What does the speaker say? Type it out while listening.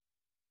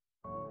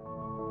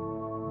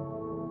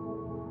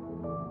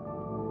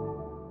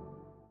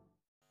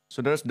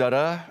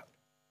Saudara-saudara,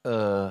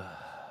 eh,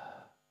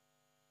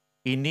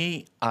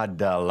 ini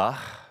adalah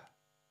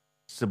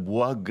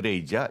sebuah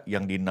gereja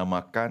yang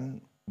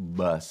dinamakan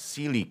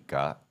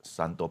Basilika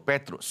Santo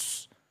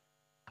Petrus.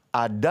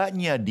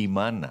 Adanya di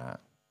mana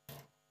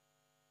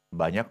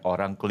banyak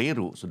orang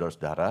keliru,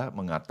 saudara-saudara,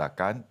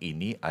 mengatakan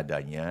ini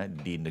adanya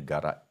di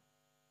negara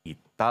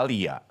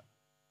Italia.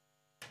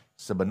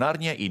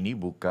 Sebenarnya ini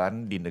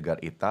bukan di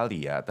negara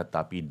Italia,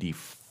 tetapi di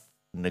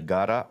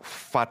negara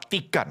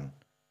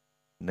Vatikan.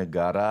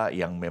 Negara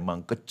yang memang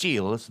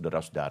kecil,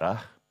 saudara-saudara.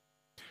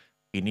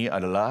 Ini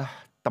adalah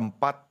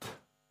tempat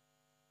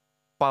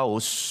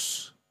Paus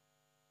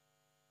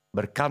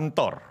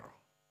berkantor.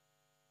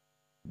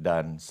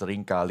 Dan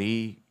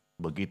seringkali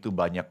begitu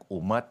banyak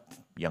umat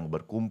yang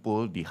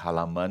berkumpul di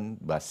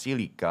halaman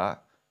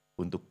Basilika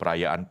untuk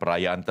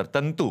perayaan-perayaan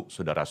tertentu,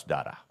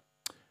 saudara-saudara.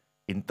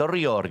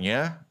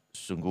 Interiornya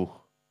sungguh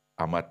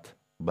amat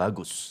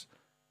bagus.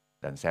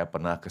 Dan saya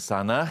pernah ke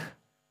sana,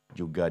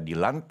 juga di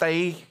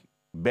lantai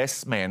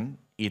basement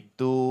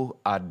itu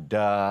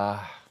ada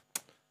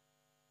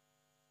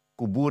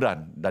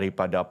kuburan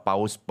daripada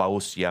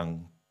paus-paus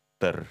yang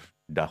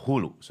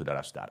terdahulu,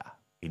 saudara-saudara.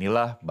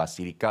 Inilah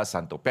Basilika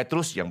Santo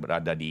Petrus yang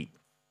berada di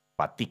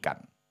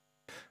Vatikan.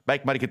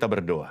 Baik, mari kita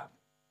berdoa.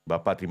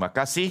 Bapa, terima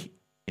kasih.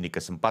 Ini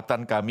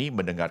kesempatan kami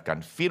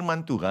mendengarkan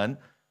firman Tuhan.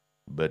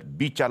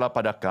 Berbicara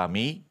pada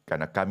kami,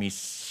 karena kami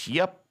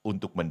siap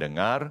untuk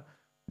mendengar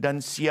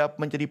dan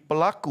siap menjadi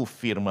pelaku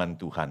firman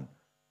Tuhan.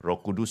 Roh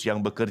Kudus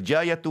yang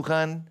bekerja ya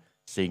Tuhan,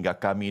 sehingga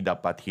kami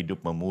dapat hidup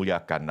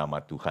memuliakan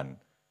nama Tuhan.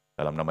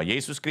 Dalam nama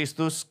Yesus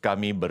Kristus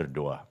kami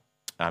berdoa.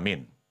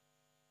 Amin.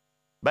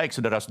 Baik,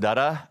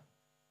 saudara-saudara,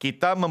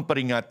 kita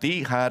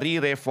memperingati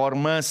Hari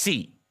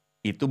Reformasi.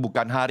 Itu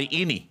bukan hari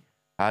ini.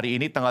 Hari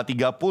ini tanggal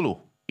 30.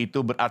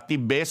 Itu berarti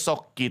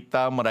besok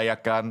kita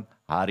merayakan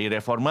Hari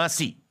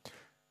Reformasi.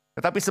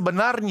 Tetapi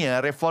sebenarnya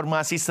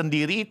reformasi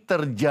sendiri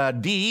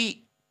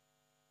terjadi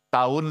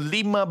tahun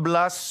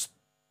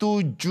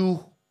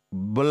 1517,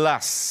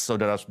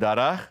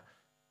 saudara-saudara.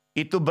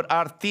 Itu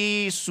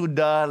berarti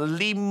sudah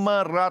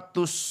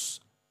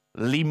 505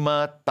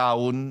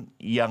 tahun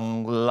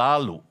yang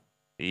lalu.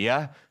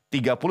 Ya,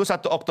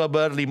 31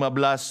 Oktober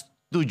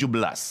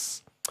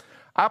 1517.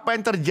 Apa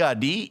yang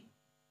terjadi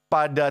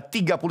pada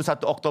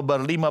 31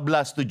 Oktober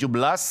 1517?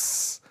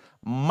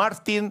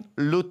 Martin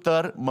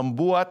Luther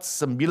membuat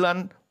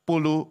 95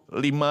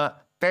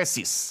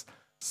 tesis,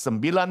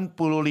 95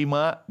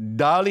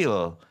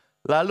 dalil,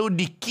 lalu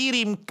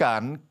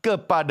dikirimkan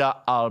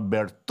kepada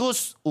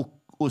Albertus,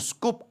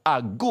 uskup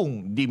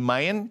agung di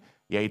Main,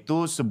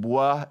 yaitu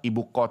sebuah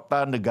ibu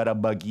kota negara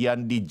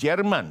bagian di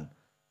Jerman.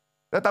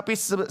 Tetapi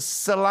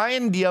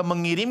selain dia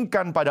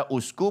mengirimkan pada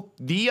uskup,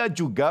 dia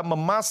juga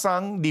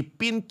memasang di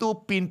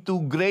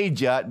pintu-pintu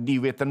gereja di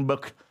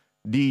Wittenberg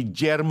di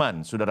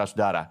Jerman,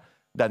 saudara-saudara.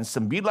 Dan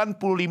 95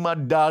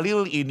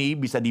 dalil ini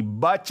bisa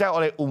dibaca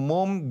oleh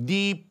umum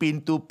di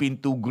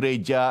pintu-pintu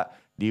gereja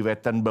di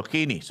Wittenberg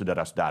ini,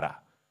 saudara-saudara.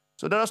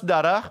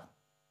 Saudara-saudara,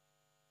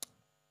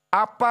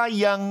 apa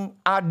yang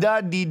ada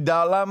di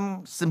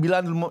dalam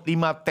 95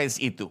 tes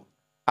itu?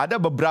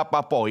 Ada beberapa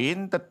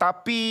poin,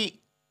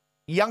 tetapi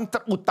yang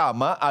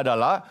terutama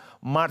adalah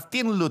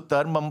Martin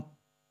Luther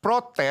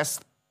memprotes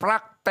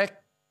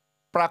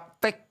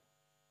praktek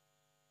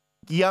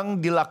yang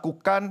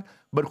dilakukan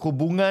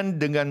berhubungan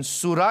dengan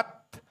surat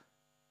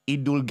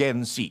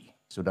indulgensi,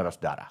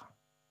 saudara-saudara.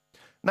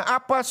 Nah,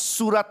 apa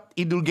surat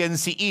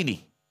indulgensi ini?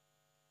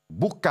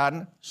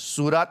 Bukan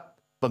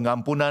surat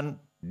pengampunan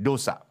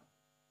dosa.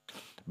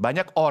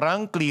 Banyak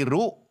orang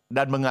keliru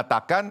dan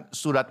mengatakan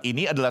surat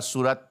ini adalah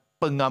surat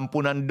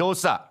pengampunan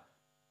dosa.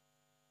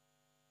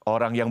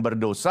 Orang yang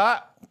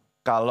berdosa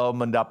kalau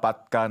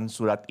mendapatkan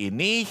surat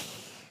ini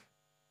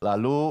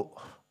lalu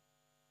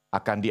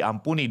akan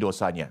diampuni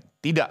dosanya.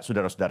 Tidak,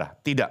 saudara-saudara,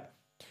 tidak.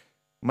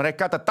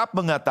 Mereka tetap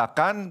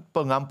mengatakan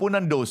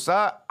pengampunan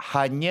dosa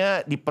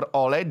hanya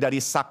diperoleh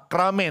dari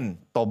sakramen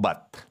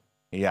tobat.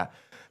 Ya.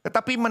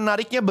 Tetapi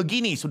menariknya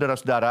begini,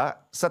 saudara-saudara,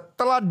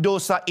 setelah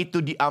dosa itu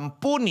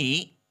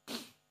diampuni,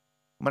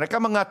 mereka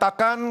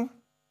mengatakan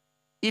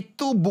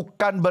itu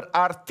bukan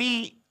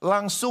berarti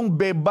langsung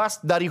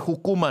bebas dari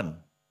hukuman.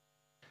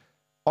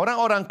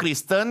 Orang-orang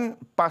Kristen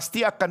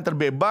pasti akan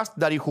terbebas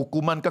dari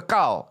hukuman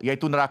kekal,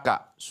 yaitu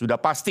neraka. Sudah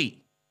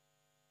pasti.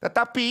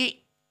 Tetapi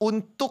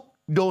untuk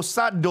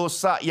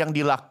dosa-dosa yang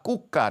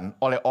dilakukan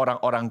oleh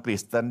orang-orang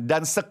Kristen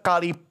dan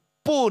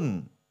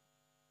sekalipun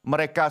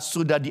mereka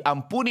sudah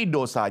diampuni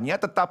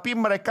dosanya, tetapi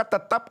mereka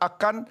tetap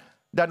akan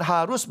dan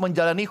harus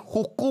menjalani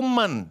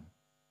hukuman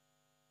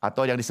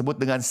atau yang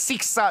disebut dengan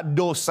siksa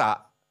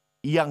dosa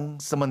yang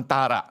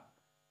sementara.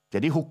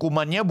 Jadi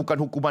hukumannya bukan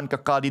hukuman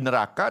kekal di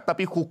neraka,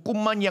 tapi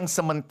hukuman yang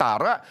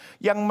sementara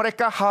yang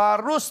mereka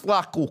harus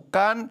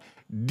lakukan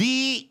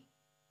di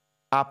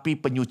api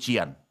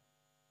penyucian.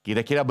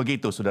 Kira-kira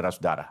begitu,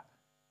 saudara-saudara.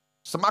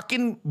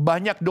 Semakin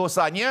banyak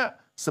dosanya,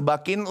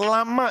 semakin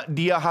lama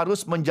dia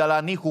harus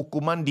menjalani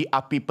hukuman di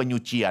api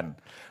penyucian.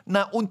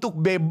 Nah, untuk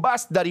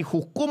bebas dari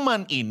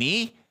hukuman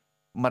ini,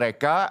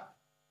 mereka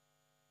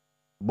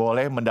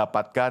boleh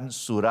mendapatkan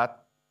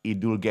surat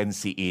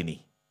indulgensi ini.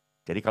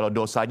 Jadi kalau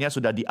dosanya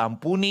sudah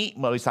diampuni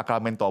melalui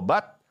sakramen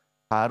tobat,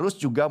 harus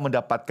juga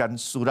mendapatkan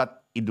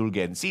surat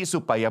indulgensi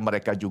supaya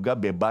mereka juga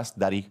bebas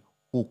dari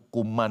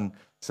hukuman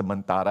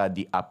sementara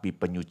di api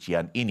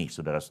penyucian ini,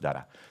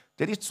 saudara-saudara.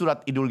 Jadi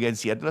surat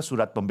indulgensi adalah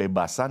surat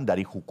pembebasan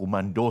dari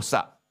hukuman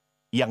dosa,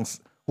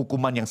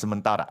 hukuman yang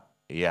sementara.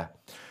 Ya.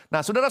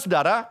 Nah,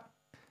 saudara-saudara,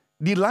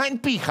 di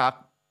lain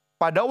pihak,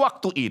 pada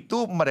waktu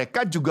itu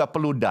mereka juga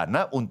perlu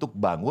dana untuk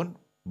bangun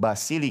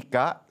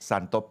Basilika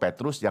Santo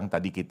Petrus yang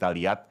tadi kita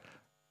lihat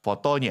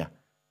fotonya.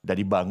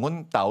 Dari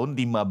bangun tahun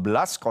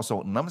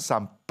 1506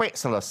 sampai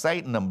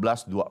selesai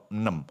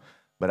 1626.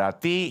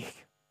 Berarti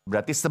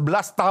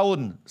 11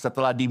 tahun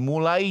setelah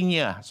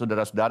dimulainya,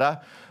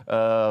 saudara-saudara,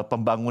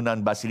 pembangunan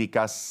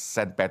Basilika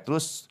Saint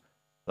Petrus,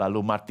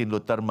 lalu Martin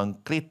Luther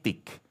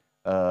mengkritik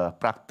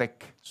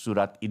praktek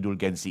surat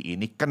indulgensi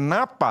ini.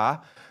 Kenapa?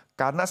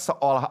 Karena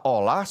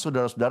seolah-olah,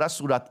 saudara-saudara,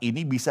 surat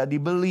ini bisa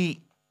dibeli.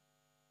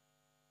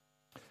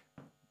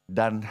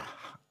 Dan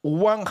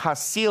uang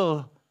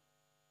hasil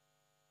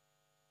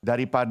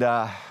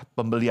daripada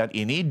pembelian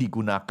ini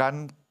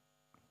digunakan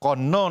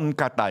konon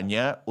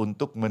katanya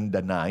untuk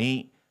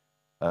mendanai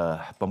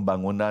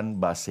pembangunan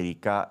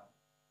Basilika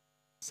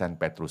Saint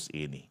Petrus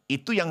ini.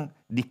 Itu yang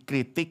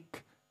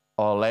dikritik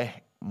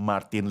oleh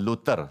Martin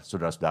Luther,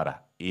 saudara-saudara.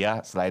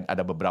 Ya, selain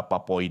ada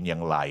beberapa poin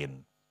yang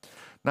lain.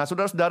 Nah,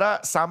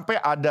 saudara-saudara, sampai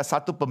ada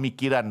satu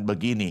pemikiran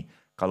begini.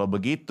 Kalau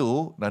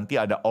begitu, nanti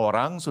ada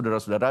orang,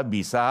 saudara-saudara,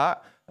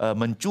 bisa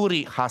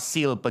mencuri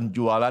hasil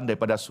penjualan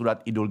daripada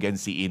surat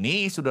indulgensi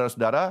ini,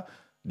 saudara-saudara,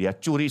 dia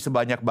curi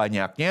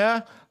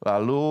sebanyak-banyaknya,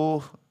 lalu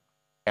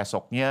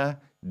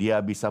esoknya dia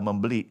bisa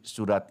membeli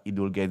surat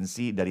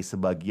indulgensi dari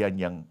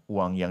sebagian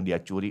uang yang dia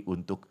curi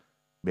untuk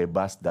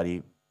bebas dari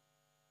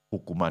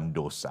hukuman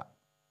dosa.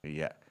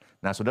 Ya.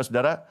 Nah,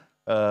 saudara-saudara,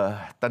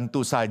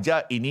 tentu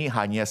saja ini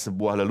hanya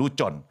sebuah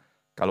lelucon.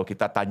 Kalau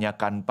kita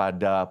tanyakan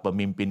pada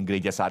pemimpin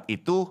gereja saat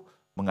itu,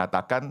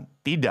 mengatakan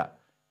tidak.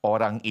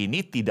 Orang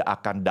ini tidak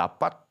akan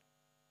dapat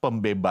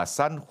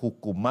pembebasan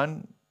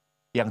hukuman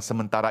yang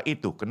sementara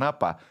itu.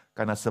 Kenapa?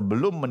 Karena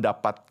sebelum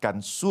mendapatkan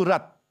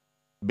surat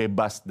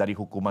bebas dari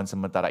hukuman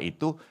sementara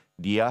itu,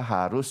 dia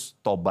harus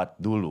tobat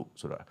dulu,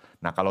 saudara.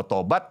 Nah, kalau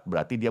tobat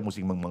berarti dia mesti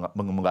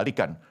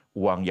mengembalikan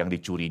uang yang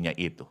dicurinya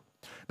itu.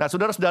 Nah,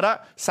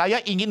 saudara-saudara, saya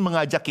ingin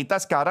mengajak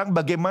kita sekarang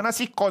bagaimana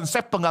sih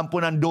konsep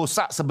pengampunan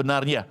dosa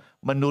sebenarnya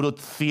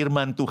menurut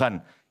firman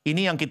Tuhan.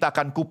 Ini yang kita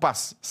akan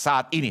kupas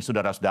saat ini,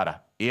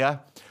 saudara-saudara.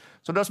 Ya,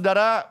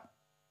 saudara-saudara,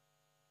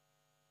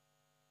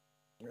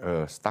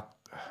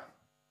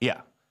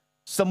 ya,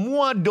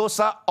 semua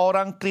dosa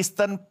orang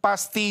Kristen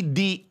pasti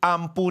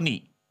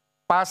diampuni.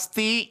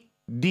 Pasti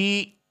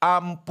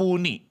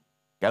diampuni.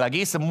 Sekali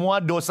lagi,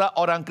 semua dosa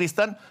orang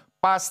Kristen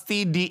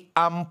pasti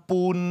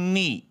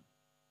diampuni.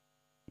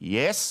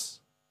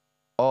 Yes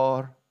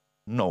or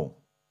no?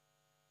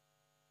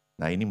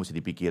 Nah, ini mesti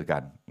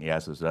dipikirkan. Ya,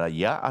 saudara,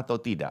 ya atau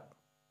tidak?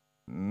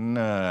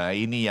 Nah,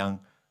 ini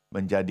yang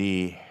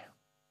menjadi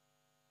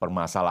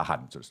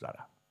permasalahan,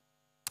 saudara.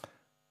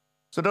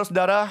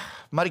 Saudara-saudara,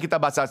 mari kita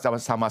baca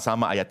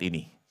sama-sama ayat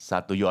ini.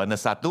 1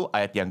 Yohanes 1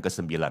 ayat yang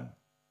ke-9.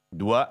 2,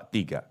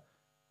 3.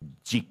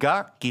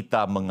 Jika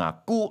kita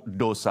mengaku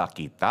dosa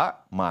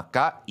kita,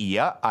 maka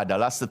Ia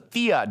adalah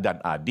setia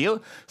dan adil,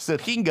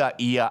 sehingga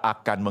Ia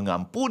akan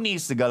mengampuni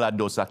segala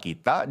dosa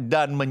kita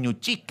dan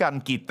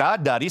menyucikan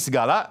kita dari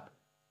segala.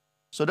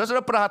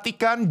 Saudara-saudara,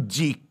 perhatikan,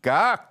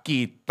 jika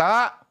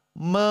kita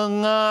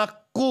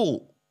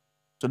mengaku.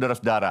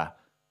 Saudara-saudara,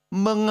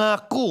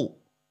 mengaku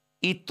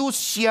itu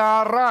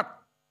syarat.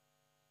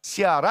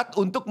 Syarat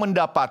untuk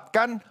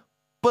mendapatkan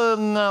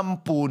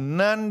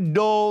pengampunan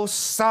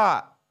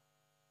dosa.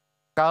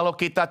 Kalau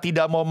kita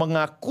tidak mau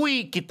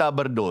mengakui kita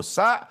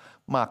berdosa,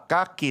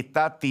 maka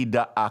kita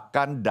tidak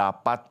akan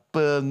dapat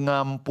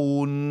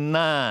pengampunan.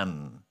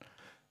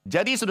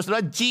 Jadi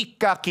saudara-saudara,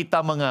 jika kita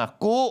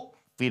mengaku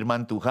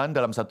firman Tuhan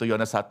dalam 1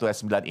 Yohanes 1 ayat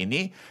 9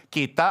 ini,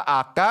 kita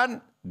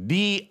akan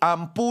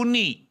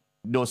diampuni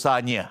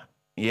dosanya.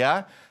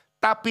 Ya.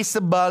 Tapi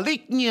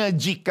sebaliknya,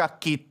 jika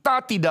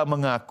kita tidak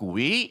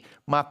mengakui,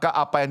 maka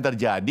apa yang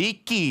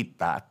terjadi?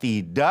 Kita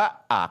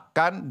tidak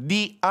akan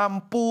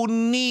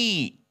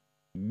diampuni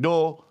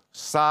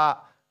dosanya,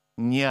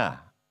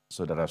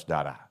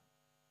 saudara-saudara.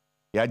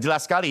 Ya,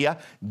 jelas sekali ya.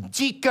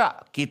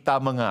 Jika kita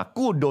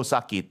mengaku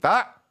dosa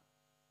kita,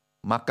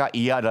 maka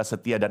Ia adalah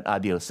setia dan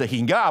adil.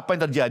 Sehingga apa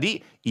yang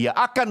terjadi? Ia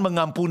akan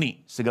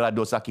mengampuni segala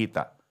dosa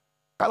kita.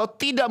 Kalau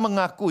tidak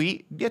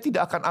mengakui, Dia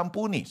tidak akan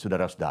ampuni,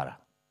 saudara-saudara.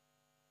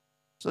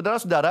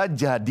 Saudara-saudara,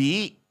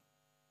 jadi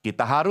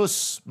kita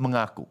harus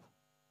mengaku.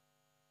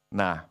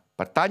 Nah,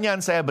 pertanyaan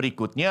saya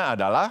berikutnya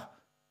adalah,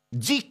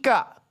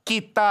 jika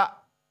kita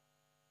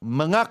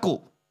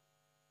mengaku,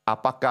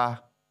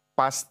 apakah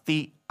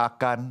pasti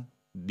akan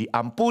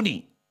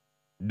diampuni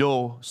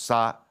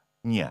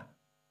dosanya,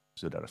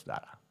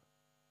 saudara-saudara?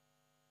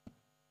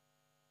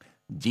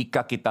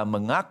 Jika kita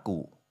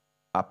mengaku,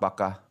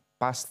 apakah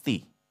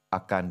pasti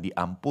akan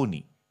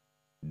diampuni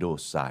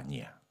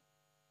dosanya?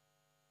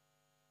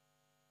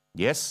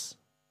 Yes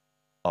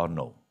or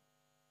no?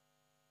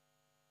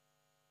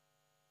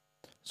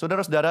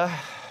 Saudara-saudara,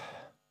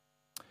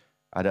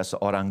 ada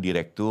seorang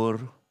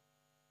direktur,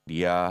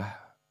 dia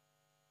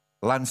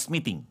lunch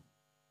meeting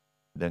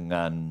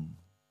dengan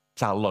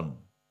calon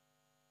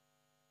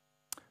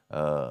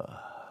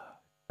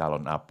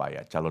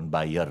calon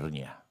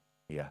buyernya.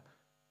 Ya.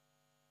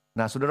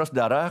 Nah,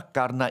 saudara-saudara,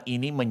 karena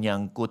ini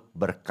menyangkut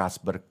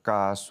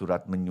berkas-berkas,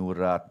 surat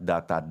menyurat,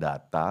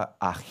 data-data,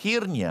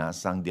 akhirnya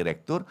sang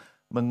direktur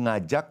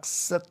mengajak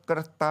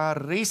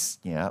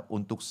sekretarisnya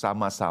untuk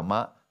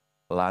sama-sama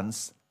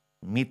lunch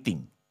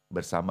meeting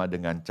bersama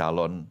dengan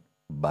calon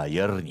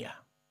buyernya.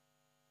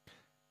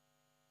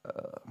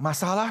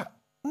 Masalah?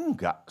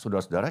 Enggak,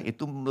 saudara-saudara,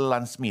 itu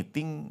lunch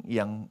meeting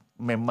yang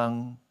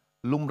memang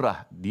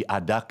lumrah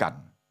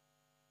diadakan.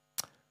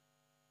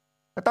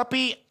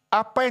 Tetapi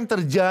apa yang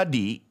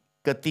terjadi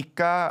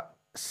ketika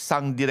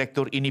sang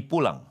direktur ini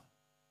pulang?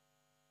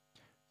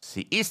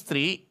 Si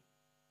istri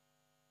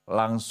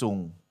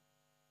langsung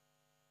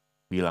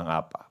bilang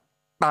apa?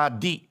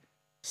 Tadi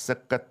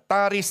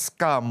sekretaris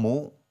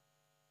kamu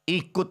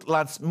ikut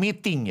lunch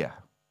meeting ya?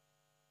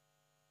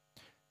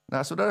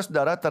 Nah,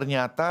 saudara-saudara,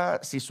 ternyata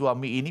si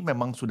suami ini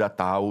memang sudah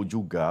tahu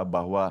juga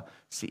bahwa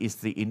si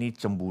istri ini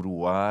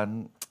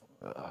cemburuan,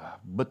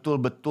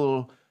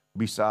 betul-betul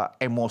bisa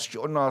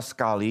emosional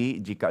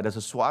sekali jika ada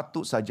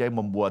sesuatu saja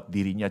yang membuat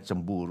dirinya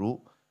cemburu.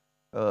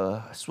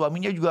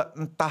 Suaminya juga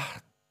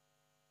entah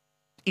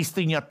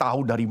istrinya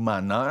tahu dari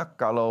mana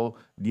kalau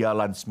dia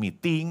lunch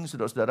meeting,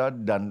 saudara-saudara,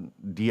 dan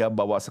dia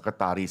bawa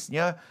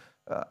sekretarisnya.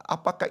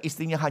 Apakah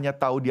istrinya hanya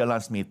tahu dia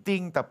lunch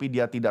meeting, tapi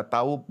dia tidak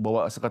tahu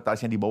bahwa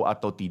sekretarisnya dibawa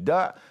atau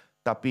tidak,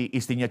 tapi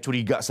istrinya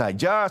curiga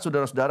saja,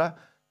 saudara-saudara.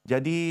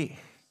 Jadi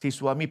si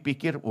suami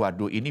pikir,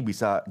 waduh ini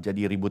bisa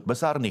jadi ribut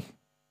besar nih.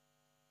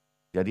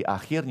 Jadi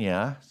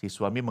akhirnya si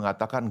suami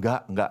mengatakan,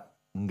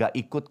 enggak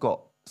ikut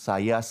kok,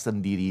 saya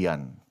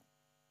sendirian.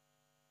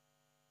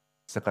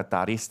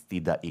 Sekretaris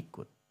tidak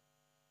ikut.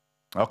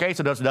 Oke,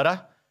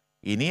 saudara-saudara,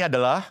 ini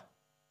adalah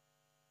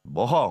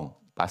bohong.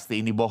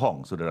 Pasti ini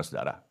bohong,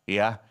 saudara-saudara.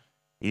 Ya,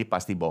 ini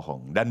pasti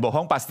bohong. Dan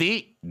bohong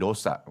pasti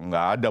dosa.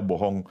 Enggak ada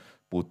bohong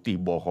putih,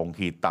 bohong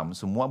hitam.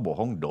 Semua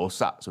bohong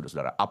dosa,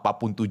 saudara-saudara.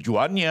 Apapun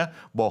tujuannya,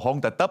 bohong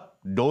tetap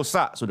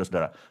dosa,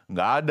 saudara-saudara.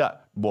 Enggak ada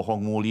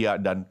bohong mulia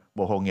dan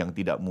bohong yang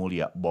tidak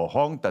mulia.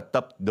 Bohong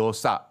tetap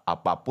dosa.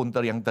 Apapun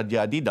yang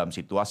terjadi dalam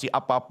situasi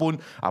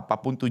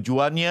apapun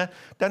tujuannya.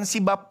 Dan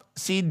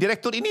si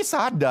direktur ini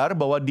sadar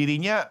bahwa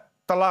dirinya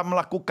telah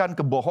melakukan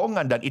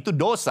kebohongan dan itu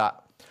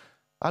dosa.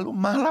 Lalu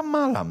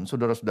malam-malam,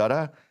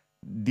 saudara-saudara,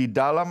 di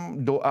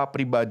dalam doa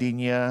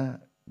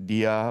pribadinya,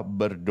 dia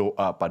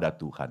berdoa pada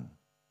Tuhan.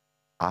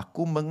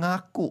 Aku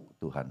mengaku,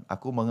 Tuhan,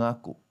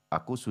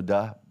 aku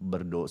sudah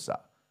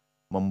berdosa.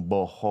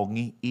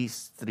 Membohongi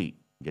istri.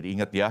 Jadi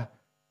ingat ya,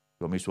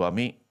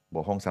 suami-suami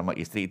bohong sama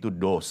istri itu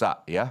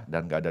dosa ya.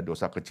 Dan gak ada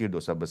dosa kecil,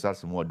 dosa besar,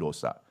 semua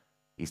dosa.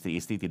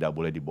 Istri-istri tidak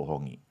boleh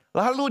dibohongi.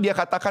 Lalu dia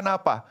katakan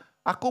apa?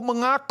 Aku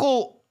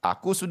mengaku,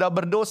 aku sudah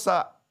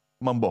berdosa.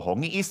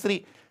 Membohongi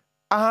istri.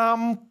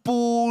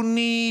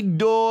 Ampuni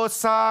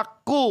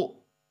dosaku.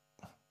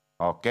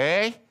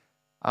 Oke,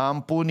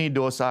 ampuni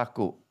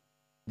dosaku.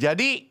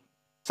 Jadi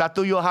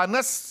 1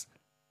 Yohanes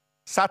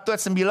 1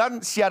 ayat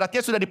 9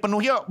 syaratnya sudah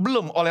dipenuhi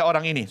belum oleh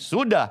orang ini?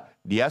 Sudah,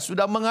 dia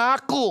sudah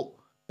mengaku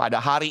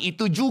pada hari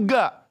itu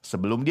juga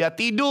sebelum dia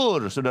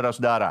tidur,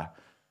 saudara-saudara.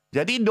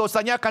 Jadi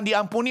dosanya akan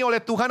diampuni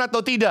oleh Tuhan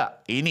atau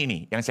tidak? Ini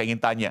nih yang saya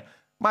ingin tanya.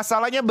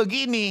 Masalahnya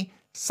begini,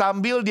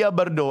 sambil dia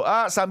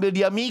berdoa, sambil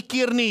dia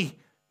mikir nih,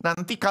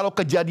 nanti kalau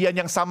kejadian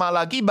yang sama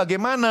lagi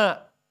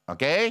bagaimana?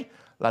 Oke?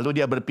 Lalu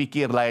dia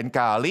berpikir lain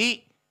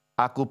kali,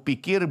 aku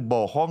pikir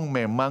bohong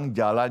memang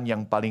jalan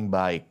yang paling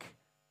baik.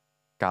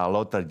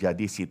 Kalau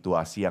terjadi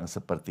situasi yang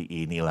seperti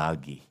ini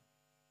lagi.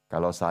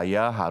 Kalau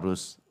saya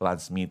harus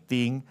lunch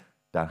meeting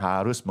dan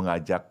harus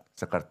mengajak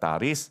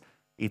sekretaris,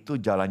 itu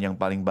jalan yang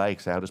paling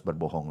baik, saya harus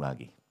berbohong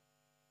lagi.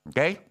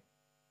 Oke?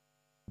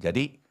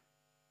 Jadi,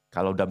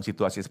 kalau dalam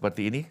situasi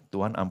seperti ini,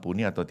 Tuhan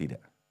ampuni atau tidak?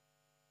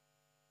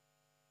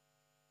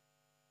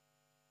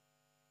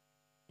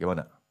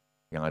 Gimana?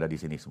 Yang ada di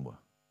sini semua.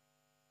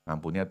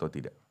 Ampuni atau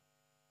tidak?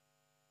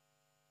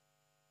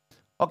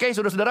 Oke,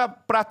 saudara-saudara,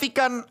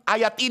 perhatikan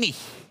ayat ini.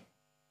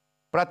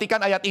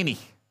 Perhatikan ayat ini.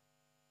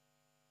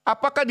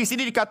 Apakah di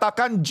sini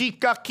dikatakan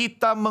jika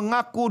kita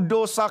mengaku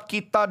dosa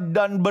kita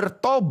dan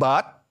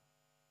bertobat,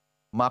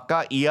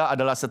 maka ia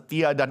adalah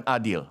setia dan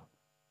adil.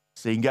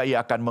 Sehingga ia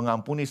akan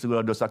mengampuni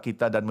segala dosa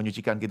kita dan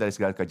menyucikan kita dari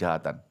segala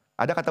kejahatan.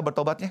 Ada kata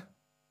bertobatnya?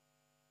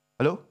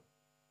 Halo?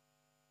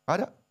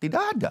 Ada?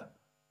 Tidak ada.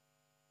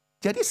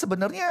 Jadi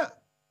sebenarnya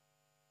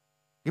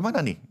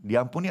gimana nih?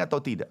 Diampuni atau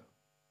tidak?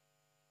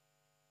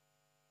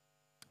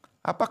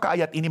 Apakah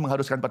ayat ini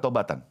mengharuskan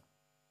pertobatan?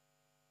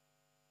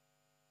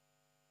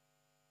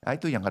 Nah,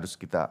 itu yang harus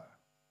kita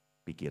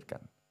pikirkan.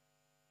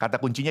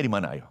 Kata kuncinya di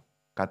mana, ayo?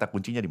 Kata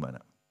kuncinya di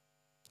mana?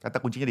 Kata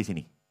kuncinya di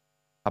sini.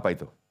 Apa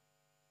itu?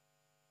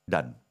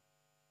 Dan.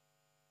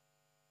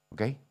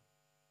 Oke?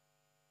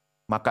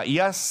 Maka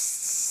ia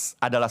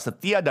adalah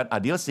setia dan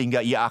adil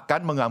sehingga Ia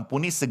akan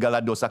mengampuni segala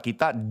dosa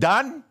kita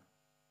dan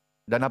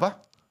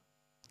apa?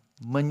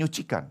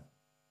 Menyucikan.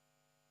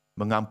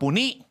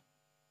 Mengampuni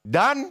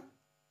dan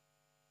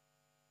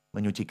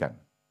menyucikan.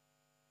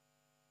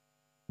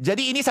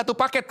 Jadi ini satu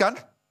paket kan?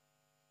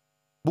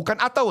 Bukan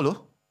atau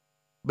loh.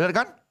 Benar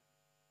kan?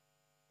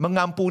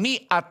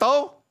 Mengampuni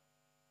atau.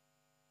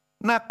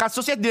 Nah,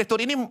 kasusnya direktur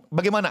ini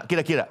bagaimana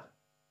kira-kira?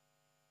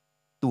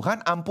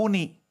 Tuhan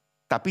ampuni,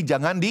 tapi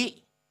jangan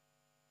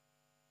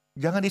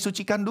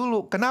disucikan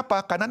dulu. Kenapa?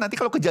 Karena nanti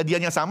kalau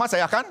kejadiannya sama,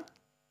 saya akan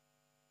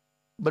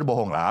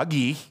berbohong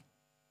lagi,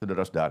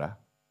 saudara-saudara.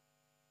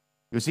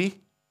 You see?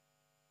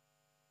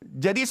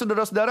 Jadi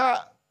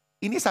saudara-saudara,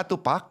 ini satu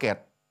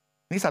paket.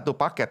 Ini satu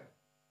paket.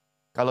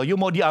 Kalau you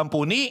mau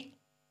diampuni,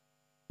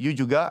 you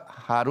juga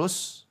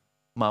harus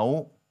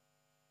mau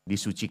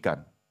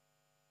disucikan.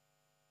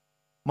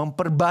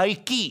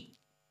 Memperbaiki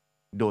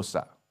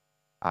dosa.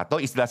 Atau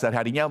istilah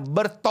sehari-harinya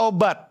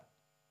bertobat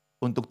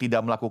untuk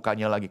tidak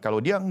melakukannya lagi. Kalau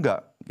dia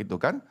enggak, gitu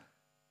kan.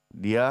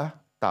 Dia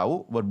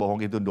tahu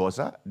berbohong itu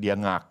dosa, dia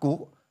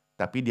ngaku,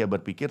 tapi dia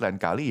berpikir lain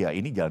kali ya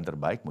ini jalan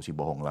terbaik, mesti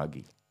bohong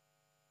lagi.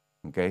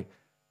 Oke.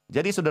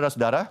 Jadi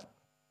saudara-saudara,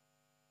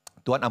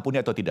 Tuhan ampuni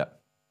atau tidak?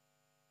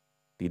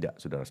 Tidak,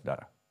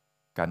 saudara-saudara.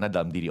 Karena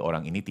dalam diri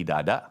orang ini tidak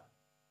ada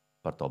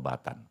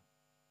pertobatan.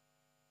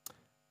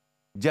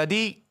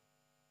 Jadi,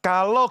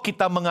 kalau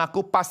kita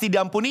mengaku pasti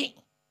diampuni,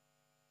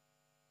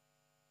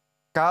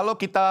 kalau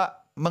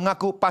kita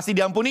mengaku pasti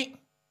diampuni,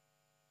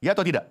 ya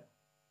atau tidak?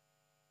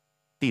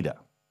 Tidak.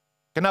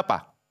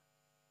 Kenapa?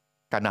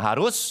 Karena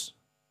harus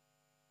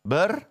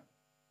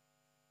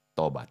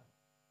bertobat.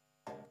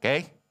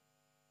 Oke?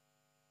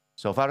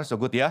 So far, so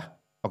good ya?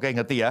 Oke,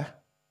 ngerti ya?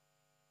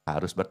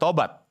 Harus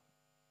bertobat.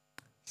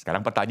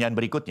 Sekarang pertanyaan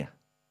berikutnya.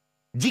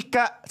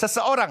 Jika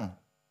seseorang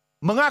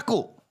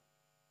mengaku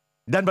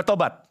dan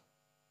bertobat,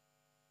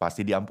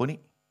 pasti diampuni?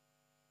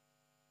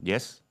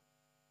 Yes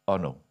or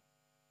no?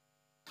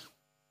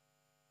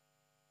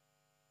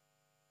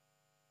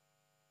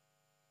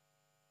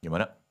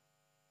 Gimana?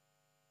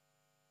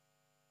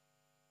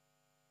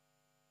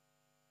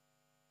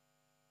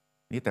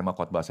 Ini tema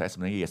khotbah saya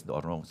sebenarnya yes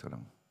or no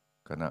sekarang.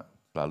 Karena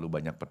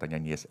selalu banyak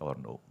pertanyaan yes or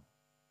no.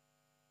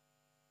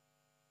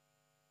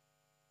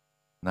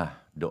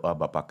 Nah, doa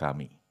Bapa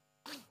kami.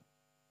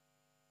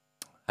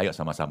 Ayo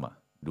sama-sama.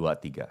 2,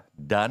 3.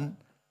 Dan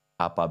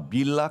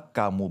apabila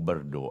kamu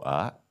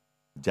berdoa,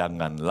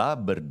 janganlah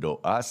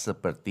berdoa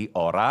seperti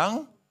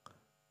orang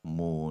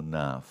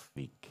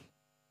munafik.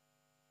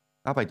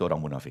 Apa itu orang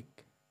munafik?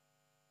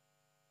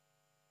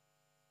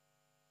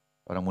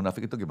 Orang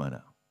munafik itu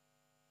gimana?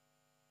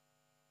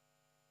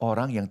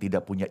 Orang yang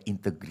tidak punya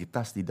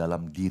integritas di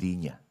dalam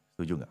dirinya.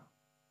 Setuju nggak?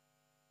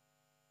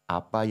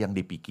 Apa yang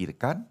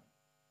dipikirkan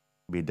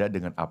beda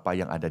dengan apa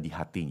yang ada di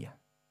hatinya.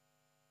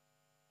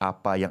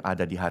 Apa yang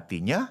ada di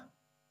hatinya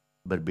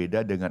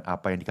berbeda dengan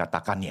apa yang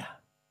dikatakannya.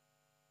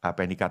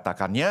 Apa yang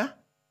dikatakannya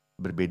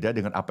berbeda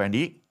dengan apa yang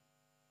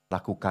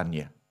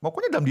dilakukannya.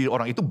 Pokoknya dalam diri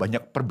orang itu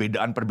banyak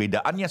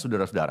perbedaan-perbedaannya,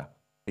 saudara-saudara.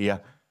 Iya.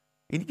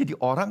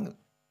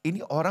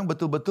 Ini orang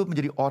betul-betul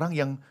menjadi orang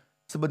yang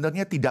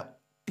sebenarnya tidak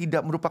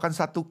merupakan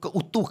satu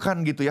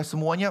keutuhan gitu ya.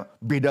 Semuanya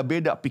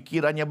beda-beda,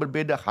 pikirannya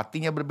berbeda,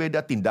 hatinya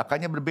berbeda,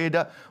 tindakannya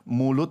berbeda,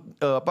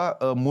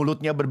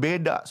 mulutnya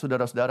berbeda,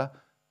 saudara-saudara.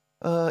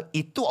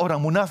 Itu orang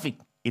munafik.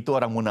 Itu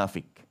orang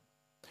munafik.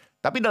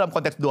 Tapi dalam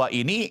konteks doa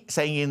ini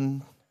saya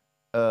ingin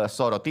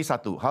soroti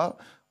satu hal.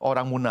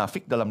 Orang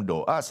munafik dalam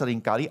doa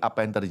seringkali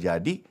apa yang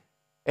terjadi,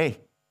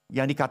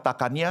 yang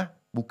dikatakannya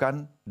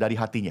bukan dari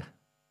hatinya.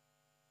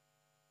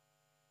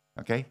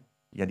 Oke?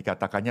 Yang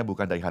dikatakannya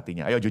bukan dari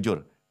hatinya. Ayo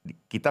jujur.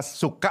 Kita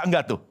suka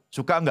enggak tuh?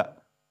 Suka enggak?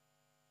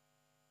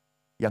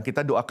 Yang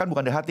kita doakan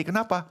bukan dari hati.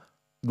 Kenapa?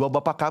 Doa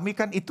Bapa kami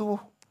kan itu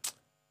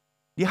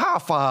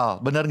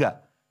dihafal, benar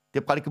enggak?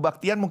 Tiap kali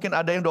kebaktian mungkin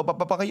ada yang doa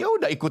Bapa kami, ya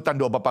udah ikutan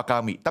doa Bapa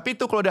kami. Tapi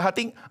itu kalau dari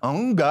hati,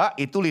 enggak,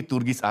 itu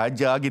liturgis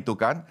aja gitu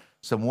kan.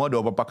 Semua doa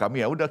Bapa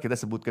kami, ya udah kita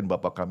sebutkan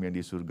Bapa kami yang di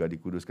surga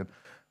dikuduskan.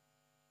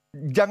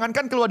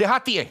 Jangankan keluar dari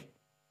hati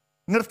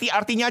ngerti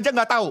artinya aja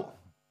nggak tahu.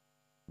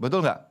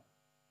 Betul nggak?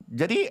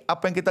 Jadi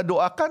apa yang kita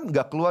doakan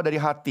nggak keluar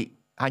dari hati.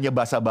 Hanya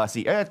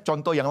basa-basi.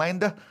 Contoh yang lain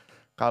dah.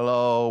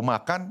 Kalau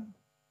makan,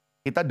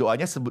 kita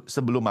doanya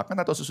sebelum makan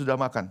atau sesudah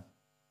makan?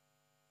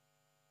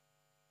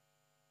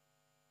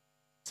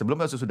 Sebelum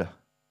atau sesudah?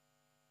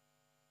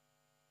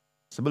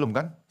 Sebelum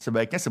kan?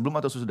 Sebaiknya sebelum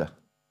atau sesudah?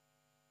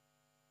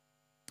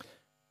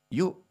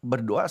 Yuk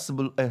berdoa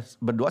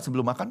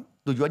sebelum makan,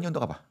 tujuannya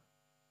untuk apa?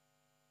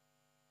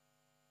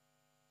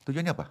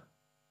 Tujuannya apa?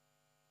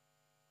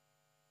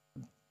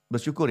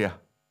 Bersyukur ya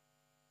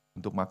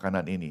untuk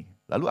makanan ini.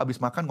 Lalu habis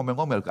makan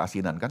ngomel-ngomel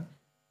keasinan kan?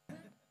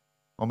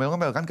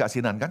 Ngomel-ngomel kan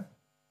keasinan kan?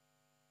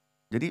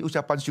 Jadi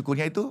ucapan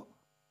syukurnya itu,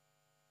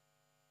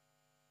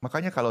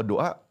 makanya kalau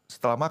doa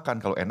setelah makan,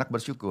 kalau enak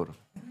bersyukur.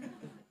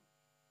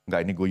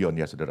 Enggak, ini guyon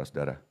ya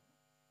saudara-saudara.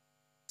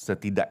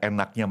 Setidak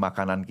enaknya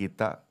makanan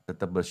kita,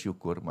 tetap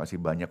bersyukur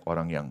masih banyak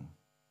orang yang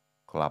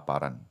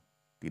kelaparan,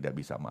 tidak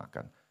bisa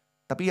makan.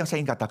 Tapi yang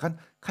saya ingin katakan,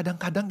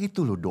 kadang-kadang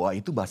itu loh, doa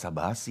itu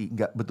basa-basi,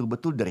 nggak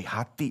betul-betul dari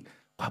hati.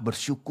 Wah,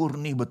 bersyukur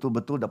nih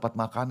betul-betul dapat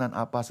makanan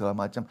apa segala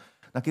macam.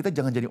 Nah, kita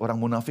jangan jadi orang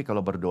munafik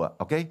kalau berdoa,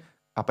 oke?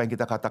 Apa yang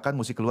kita katakan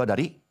mesti keluar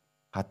dari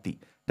hati.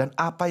 Dan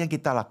apa yang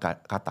kita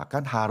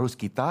katakan harus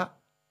kita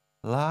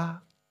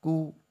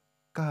lakukan.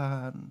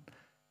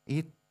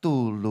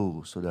 Itu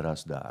loh,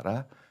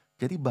 saudara-saudara.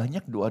 Jadi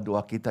banyak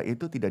doa-doa kita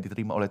itu tidak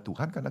diterima oleh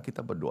Tuhan karena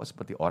kita berdoa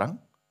seperti orang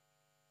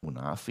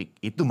munafik.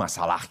 Itu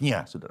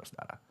masalahnya,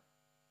 saudara-saudara.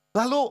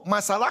 Lalu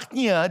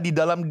masalahnya di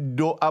dalam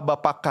doa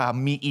Bapa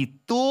kami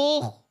itu,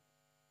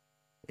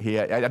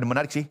 ya ada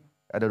menarik sih.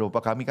 Ada doa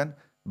Bapa kami kan,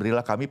 berilah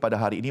kami pada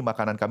hari ini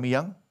makanan kami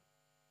yang,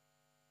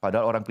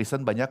 padahal orang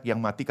Kristen banyak yang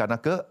mati karena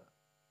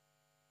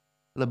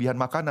kelebihan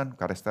makanan,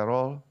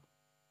 kolesterol,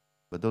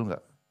 betul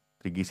nggak?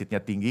 Trigliseridnya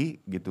tinggi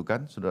gitu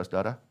kan,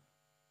 saudara-saudara.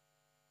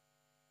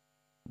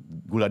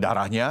 Gula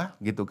darahnya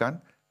gitu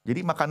kan.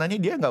 Jadi makanannya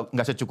dia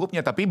nggak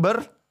secukupnya, tapi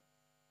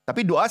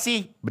doa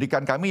sih,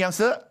 berikan kami yang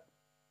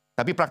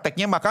tapi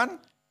prakteknya makan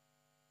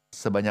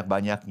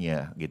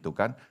sebanyak-banyaknya gitu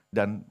kan.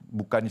 Dan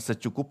bukan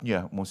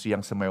secukupnya, mesti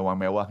yang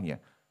semewah-mewahnya.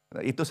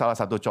 Itu salah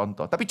satu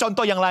contoh. Tapi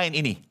contoh yang lain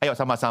ini, ayo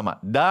sama-sama.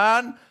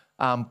 Dan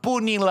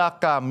ampunilah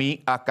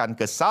kami akan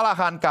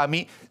kesalahan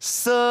kami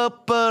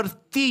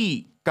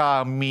seperti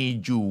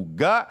kami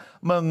juga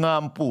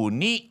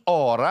mengampuni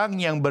orang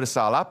yang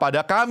bersalah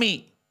pada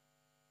kami.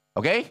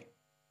 Oke?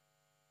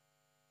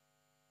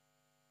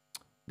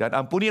 Dan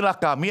ampunilah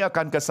kami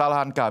akan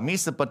kesalahan kami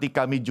seperti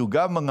kami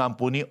juga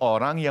mengampuni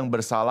orang yang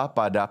bersalah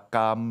pada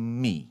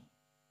kami.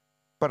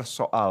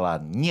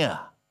 Persoalannya,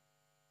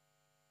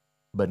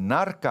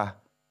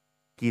 benarkah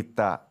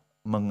kita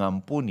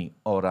mengampuni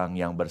orang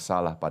yang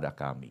bersalah pada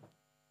kami?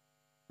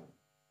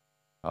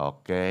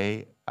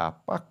 Oke,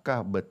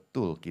 apakah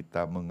betul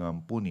kita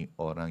mengampuni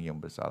orang yang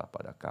bersalah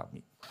pada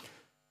kami?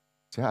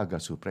 Saya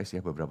agak surprise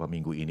ya beberapa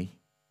minggu ini.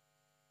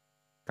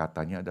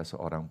 Katanya ada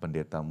seorang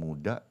pendeta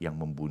muda yang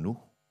membunuh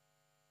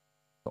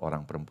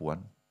seorang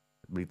perempuan.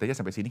 Beritanya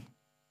sampai sini.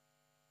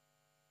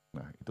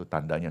 Nah, itu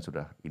tandanya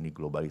sudah ini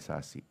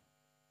globalisasi.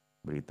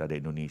 Berita dari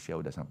Indonesia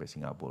udah sampai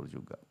Singapura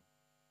juga.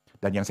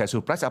 Dan yang saya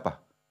surprise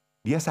apa?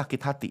 Dia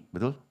sakit hati,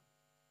 betul?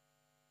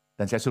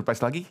 Dan saya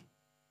surprise lagi,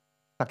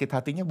 sakit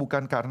hatinya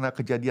bukan karena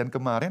kejadian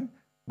kemarin,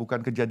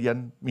 bukan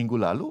kejadian minggu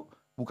lalu,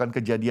 bukan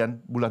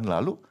kejadian bulan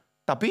lalu,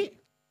 tapi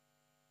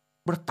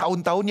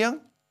bertahun-tahun yang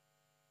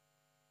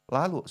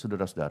lalu,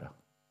 saudara-saudara.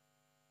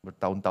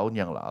 Bertahun-tahun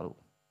yang lalu.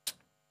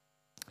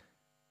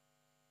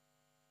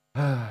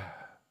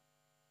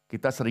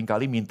 Kita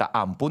seringkali minta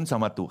ampun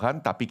sama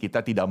Tuhan, tapi kita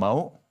tidak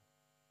mau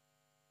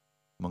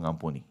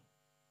mengampuni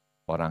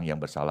orang yang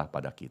bersalah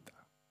pada kita.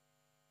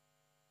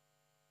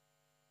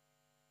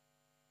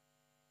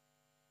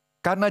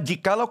 Karena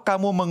jikalau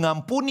kamu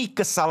mengampuni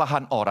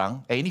kesalahan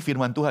orang, ini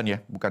firman Tuhan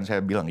ya, bukan saya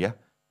bilang ya.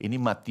 Ini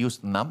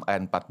Matius 6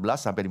 ayat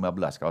 14 sampai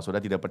 15. Kalau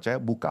saudara tidak percaya,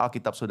 buka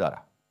Alkitab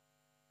saudara.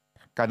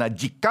 Karena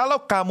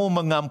jikalau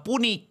kamu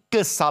mengampuni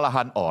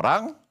kesalahan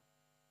orang,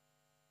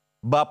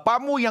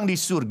 Bapamu yang di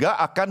surga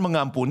akan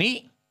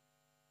mengampuni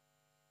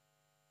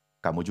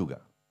kamu juga.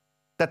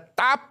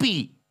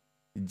 Tetapi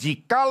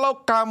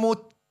jikalau kamu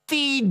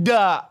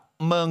tidak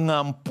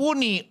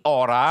mengampuni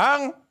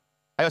orang,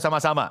 ayo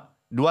sama-sama,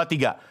 2,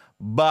 3.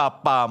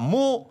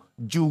 Bapamu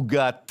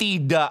juga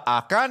tidak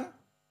akan,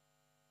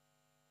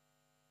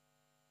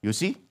 you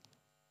see?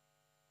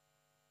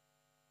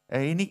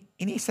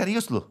 Ini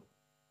serius loh.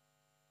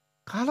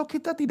 Kalau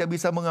kita tidak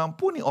bisa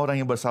mengampuni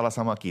orang yang bersalah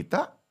sama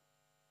kita,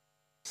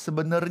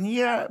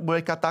 sebenarnya boleh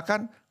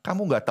katakan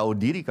kamu nggak tahu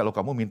diri kalau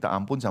kamu minta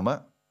ampun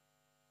sama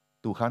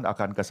Tuhan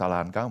akan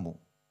kesalahan kamu.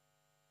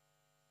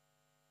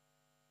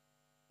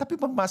 Tapi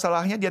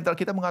masalahnya di antara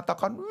kita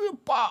mengatakan,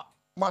 Pak,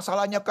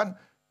 masalahnya kan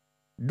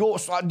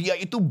dosa dia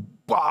itu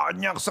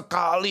banyak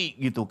sekali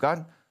gitu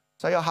kan.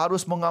 Saya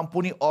harus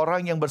mengampuni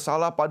orang yang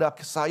bersalah pada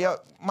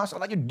saya.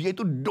 Masalahnya dia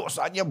itu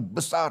dosanya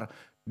besar.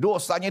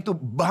 Dosanya itu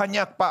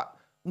banyak, Pak.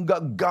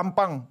 Nggak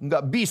gampang,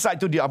 nggak bisa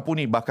itu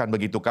diampuni. Bahkan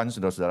begitu kan,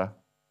 saudara-saudara.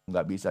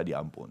 Nggak bisa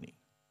diampuni.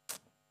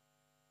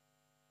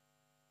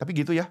 Tapi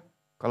gitu ya,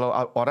 kalau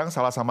orang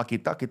salah sama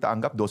kita, kita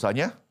anggap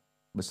dosanya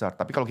besar.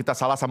 Tapi kalau kita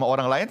salah sama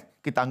orang lain,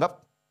 kita anggap,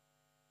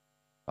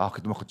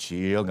 itu mah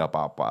kecil, nggak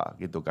apa-apa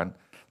gitu kan.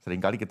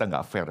 Seringkali kita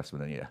nggak fair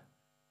sebenarnya ya.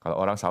 Kalau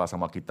orang salah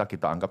sama kita,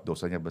 kita anggap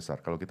dosanya besar.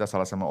 Kalau kita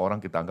salah sama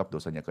orang, kita anggap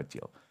dosanya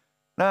kecil.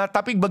 Nah,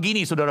 tapi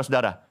begini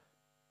saudara-saudara.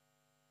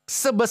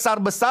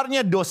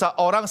 Sebesar-besarnya dosa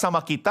orang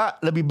sama kita,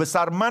 lebih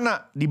besar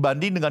mana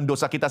dibanding dengan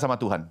dosa kita sama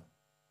Tuhan?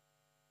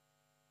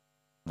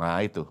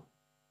 Nah itu.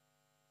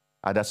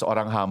 Ada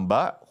seorang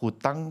hamba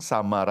hutang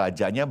sama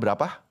rajanya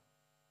berapa?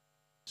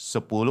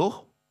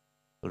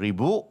 10.000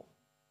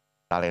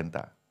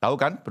 talenta. Tahu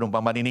kan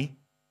perumpamaan ini?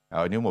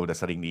 Oh, ini udah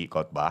sering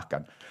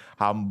dikhotbahkan.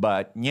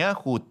 Hambanya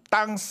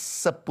hutang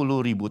 10.000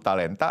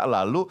 talenta,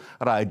 lalu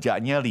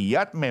rajanya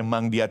lihat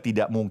memang dia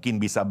tidak mungkin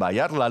bisa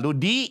bayar, lalu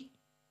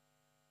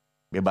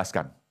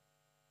dibebaskan.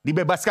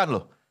 Dibebaskan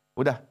loh.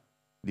 Udah,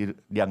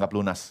 dianggap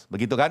lunas.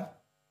 Begitu kan?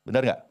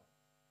 Benar nggak?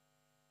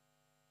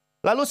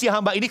 Lalu si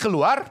hamba ini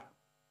keluar,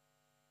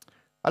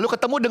 Lalu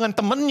ketemu dengan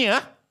temennya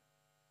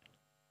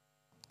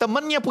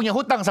punya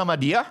hutang sama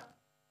dia,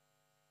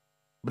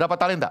 berapa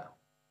talenta?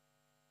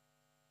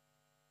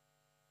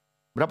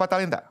 Berapa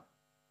talenta?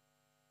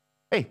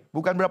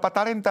 Bukan berapa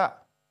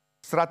talenta,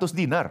 100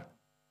 dinar.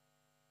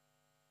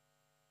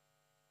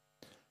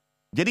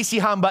 Jadi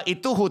si hamba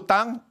itu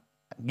hutang,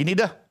 gini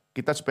dah,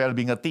 kita supaya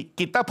lebih ngerti,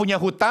 kita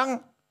punya hutang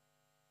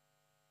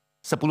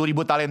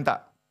 10.000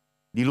 talenta.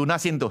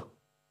 Dilunasin tuh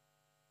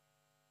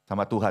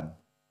sama Tuhan.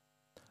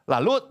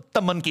 Lalu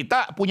teman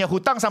kita punya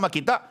hutang sama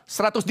kita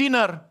 100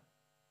 dinar.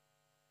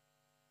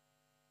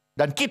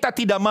 Dan kita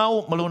tidak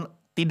mau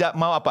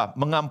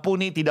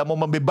mengampuni, tidak mau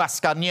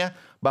membebaskannya,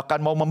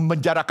 bahkan mau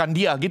memenjarakan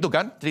dia, gitu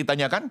kan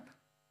ceritanya kan?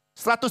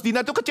 100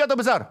 dinar itu kecil atau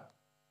besar?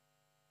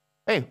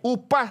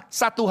 Upah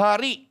 1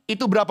 hari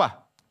itu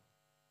berapa?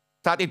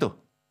 Saat itu?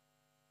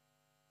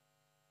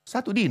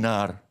 1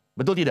 dinar.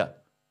 Betul tidak?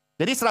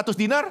 Jadi 100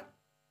 dinar,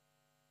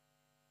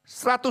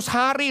 100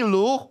 hari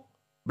lu,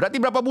 berarti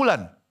berapa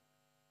bulan?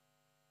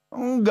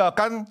 Enggak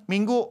kan,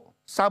 minggu,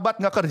 Sabat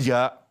nggak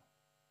kerja.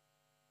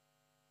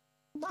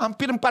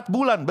 Hampir 4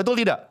 bulan, betul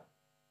tidak?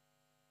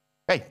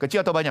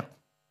 Kecil atau banyak?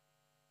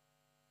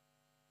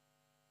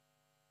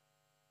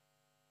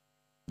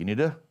 Gini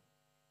deh.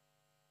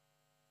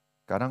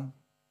 Sekarang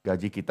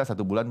gaji kita 1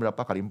 bulan berapa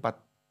kali 4?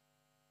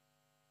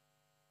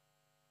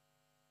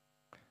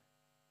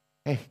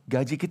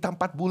 Gaji kita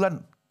 4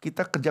 bulan.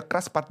 Kita kerja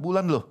keras 4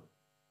 bulan loh.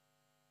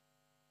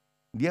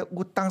 Dia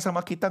utang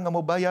sama kita nggak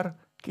mau bayar.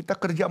 Kita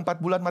kerja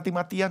 4 bulan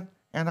mati-matian.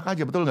 Enak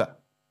aja, betul nggak?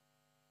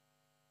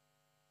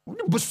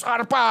 Ini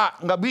besar Pak,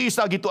 nggak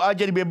bisa gitu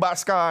aja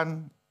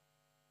dibebaskan.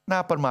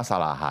 Nah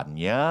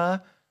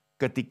permasalahannya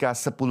ketika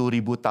 10.000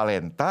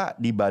 talenta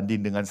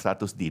dibanding dengan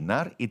 100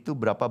 dinar, itu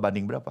berapa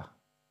banding berapa?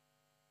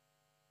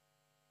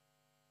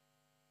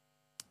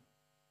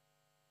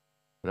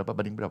 Berapa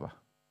banding berapa?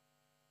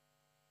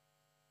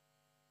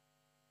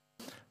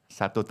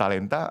 1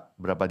 talenta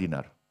berapa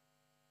dinar?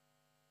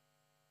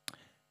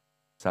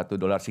 1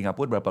 dolar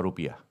Singapura berapa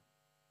rupiah?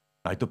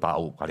 Nah itu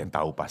tahu, kalian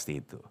tahu pasti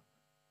itu.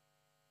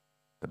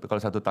 Tapi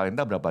kalau 1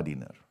 talenta berapa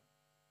dinar?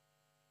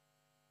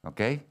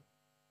 Oke?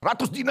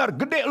 100 dinar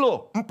gede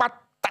loh,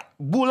 4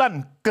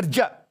 bulan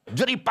kerja,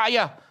 jerih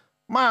payah.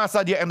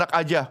 Masa dia enak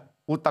aja,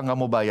 utang nggak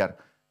mau bayar.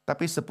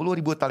 Tapi 10.000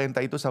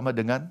 talenta itu sama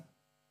dengan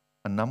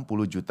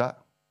 60 juta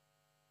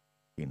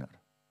dinar.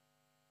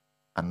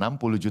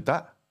 60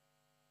 juta.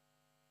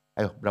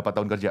 Ayo, berapa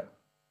tahun kerja?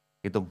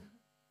 Hitung.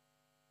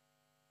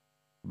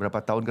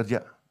 Berapa tahun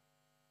kerja?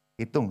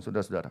 Hitung,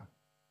 saudara-saudara.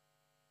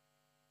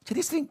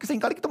 Jadi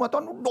seringkali kita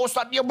mengatakan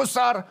dosa dia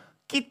besar.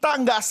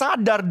 Kita nggak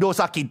sadar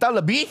dosa kita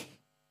lebih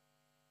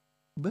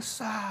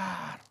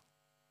besar.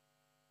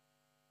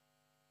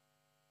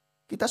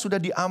 Kita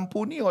sudah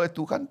diampuni oleh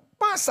Tuhan.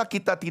 Masa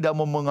kita tidak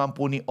mau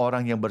mengampuni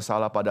orang yang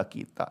bersalah pada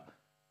kita?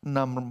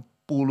 60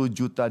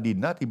 juta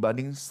dinar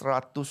dibanding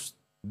 100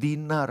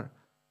 dinar.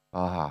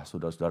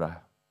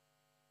 Saudara-saudara.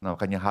 Nah,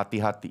 makanya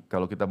hati-hati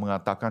kalau kita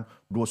mengatakan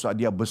dosa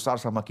dia besar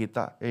sama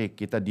kita.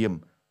 Kita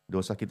diem.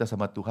 Dosa kita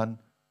sama Tuhan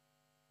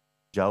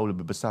jauh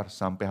lebih besar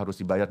sampai harus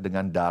dibayar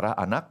dengan darah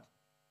anak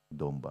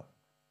domba.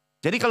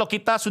 Jadi kalau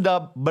kita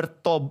sudah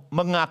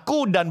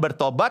mengaku dan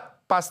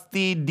bertobat,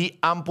 pasti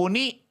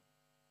diampuni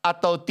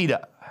atau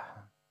tidak?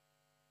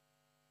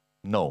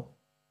 No.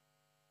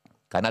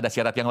 Karena ada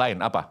syarat yang lain.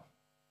 Apa?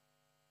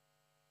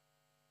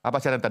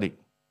 Apa syarat tadi?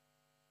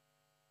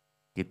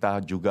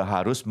 Kita juga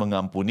harus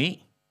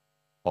mengampuni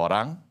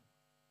orang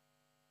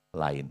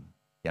lain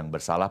yang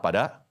bersalah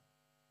pada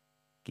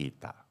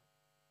kita.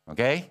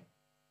 Oke?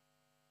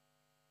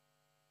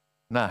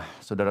 Nah,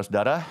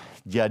 saudara-saudara,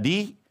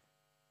 jadi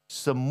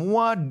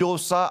semua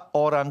dosa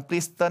orang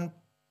Kristen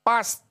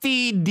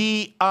pasti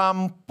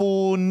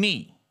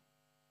diampuni.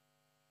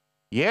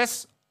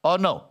 Yes or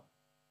no?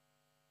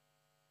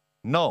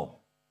 No.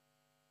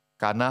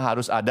 Karena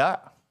harus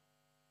ada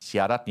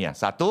syaratnya.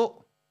 1,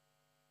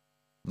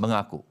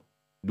 mengaku.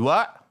 2,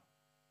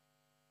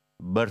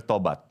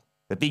 bertobat.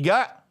 3,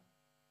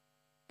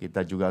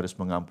 kita juga harus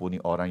mengampuni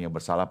orang yang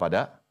bersalah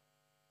pada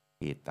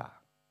kita.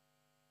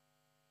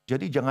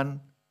 Jadi jangan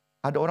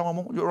ada orang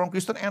ngomong, orang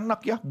Kristen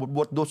enak ya,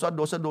 buat dosa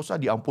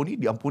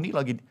diampuni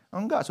lagi.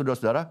 Enggak,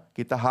 saudara-saudara,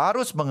 kita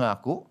harus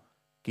mengaku,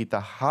 kita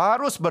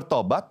harus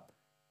bertobat,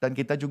 dan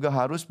kita juga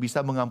harus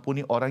bisa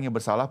mengampuni orang yang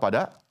bersalah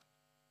pada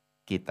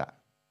kita.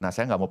 Nah,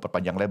 saya nggak mau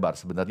perpanjang lebar.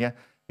 Sebenarnya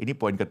ini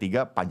poin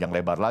ketiga, panjang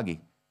lebar lagi.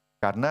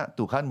 Karena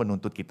Tuhan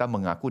menuntut kita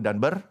mengaku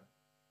dan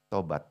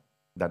bertobat.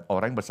 Dan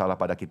orang yang bersalah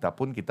pada kita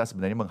pun kita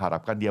sebenarnya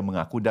mengharapkan dia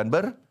mengaku dan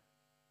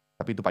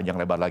tapi itu panjang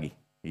lebar lagi.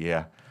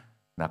 Iya.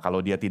 Nah,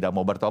 kalau dia tidak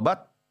mau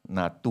bertobat,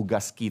 nah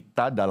tugas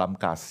kita dalam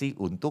kasih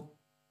untuk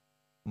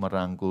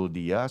merangkul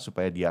dia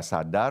supaya dia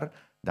sadar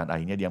dan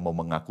akhirnya dia mau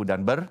mengaku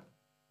dan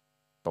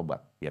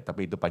bertobat. Ya,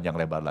 tapi itu panjang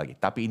lebar lagi.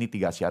 Tapi ini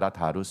 3 syarat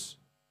harus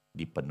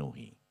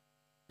dipenuhi.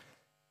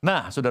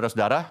 Nah,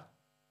 saudara-saudara,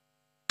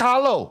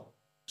 kalau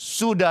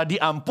sudah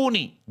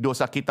diampuni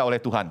dosa kita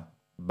oleh Tuhan,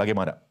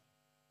 bagaimana?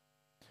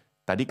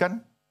 Tadi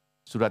kan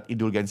surat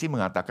indulgensi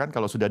mengatakan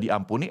kalau sudah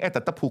diampuni,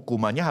 tetap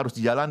hukumannya harus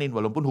dijalanin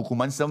walaupun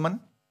hukuman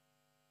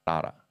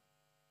sementara.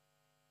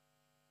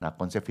 Nah,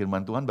 konsep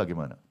firman Tuhan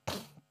bagaimana?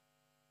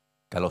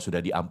 Kalau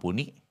sudah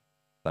diampuni,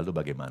 lalu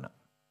bagaimana?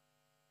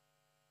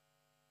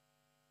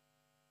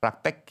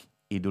 Praktek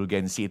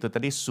indulgensi itu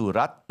tadi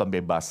surat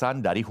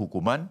pembebasan dari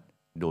hukuman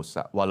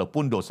dosa.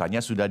 Walaupun dosanya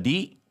sudah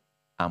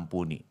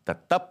diampuni,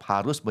 tetap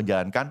harus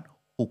menjalankan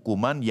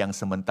hukuman yang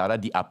sementara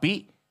di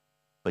api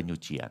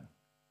penyucian.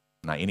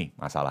 Nah, ini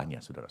masalahnya,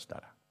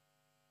 saudara-saudara.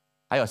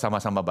 Ayo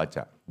sama-sama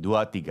baca.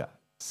 2, 3.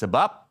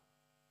 Sebab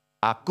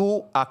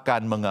aku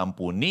akan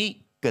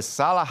mengampuni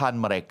kesalahan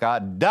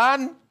mereka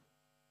dan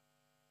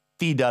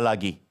tidak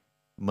lagi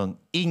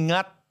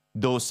mengingat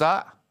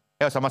dosa.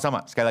 Ayo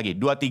sama-sama, sekali lagi.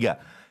 2, 3.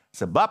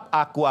 Sebab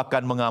aku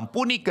akan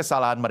mengampuni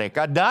kesalahan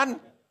mereka dan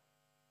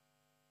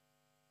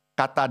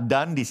kata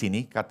dan di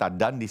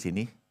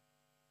sini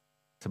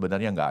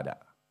sebenarnya nggak ada.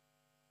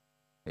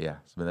 Ya,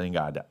 sebenarnya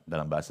nggak ada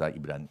dalam bahasa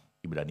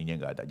Ibraninya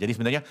nggak ada. Jadi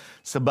sebenarnya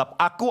sebab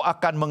aku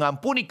akan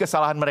mengampuni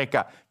kesalahan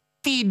mereka,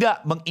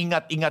 tidak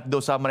mengingat-ingat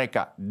dosa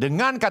mereka.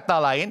 Dengan kata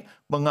lain,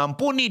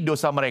 mengampuni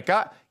dosa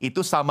mereka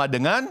itu sama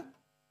dengan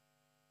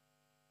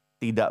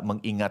tidak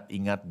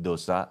mengingat-ingat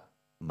dosa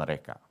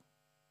mereka.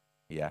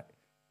 Ya,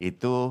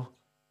 itu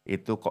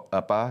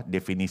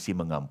definisi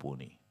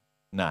mengampuni.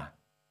 Nah,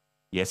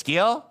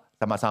 Yeskiel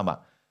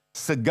sama-sama.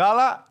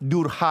 Segala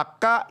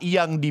durhaka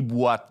yang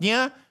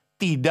dibuatnya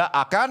tidak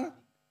akan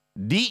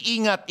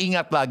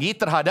diingat-ingat lagi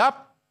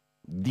terhadap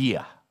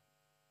dia.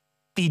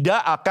 Tidak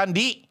akan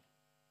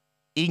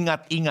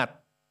diingat-ingat.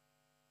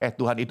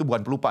 Tuhan itu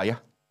bukan pelupa ya.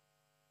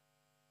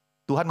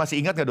 Tuhan masih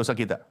ingat nggak dosa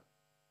kita?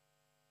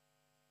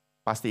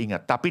 Pasti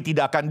ingat. Tapi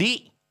tidak akan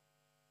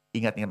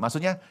diingat-ingat.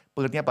 Maksudnya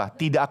pengertiannya apa?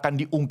 Tidak akan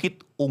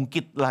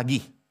diungkit-ungkit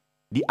lagi.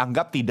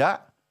 Dianggap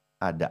tidak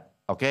ada.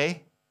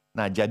 Oke?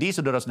 Nah, jadi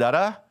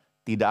saudara-saudara,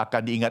 tidak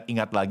akan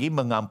diingat-ingat lagi,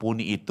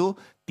 mengampuni itu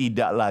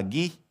tidak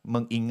lagi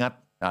mengingat.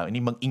 Nah, ini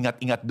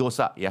mengingat-ingat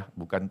dosa ya,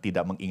 bukan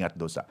tidak mengingat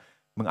dosa.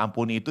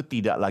 Mengampuni itu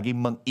tidak lagi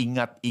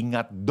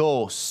mengingat-ingat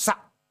dosa,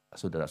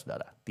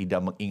 saudara-saudara. Tidak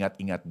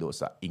mengingat-ingat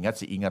dosa. Ingat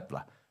sih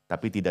ingatlah,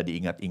 tapi tidak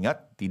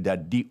diingat-ingat,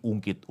 tidak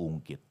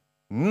diungkit-ungkit.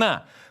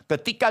 Nah,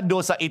 ketika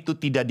dosa itu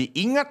tidak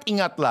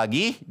diingat-ingat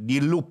lagi,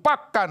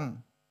 dilupakan,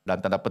 dan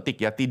tanda petik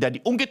ya, tidak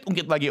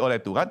diungkit-ungkit lagi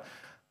oleh Tuhan,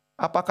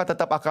 apakah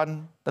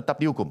tetap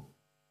dihukum?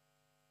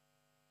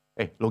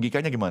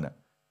 Logikanya gimana?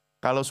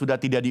 Kalau sudah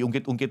tidak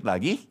diungkit-ungkit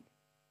lagi,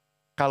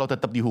 kalau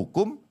tetap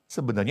dihukum,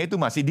 sebenarnya itu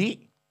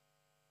masih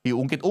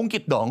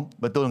diungkit-ungkit dong,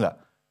 betul nggak?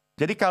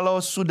 Jadi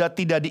kalau sudah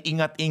tidak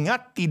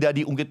diingat-ingat, tidak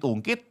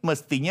diungkit-ungkit,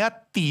 mestinya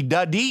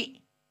tidak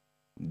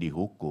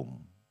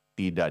dihukum.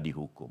 Tidak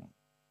dihukum.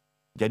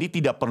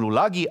 Jadi tidak perlu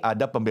lagi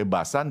ada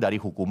pembebasan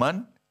dari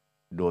hukuman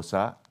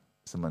dosa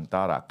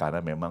sementara,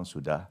 karena memang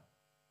sudah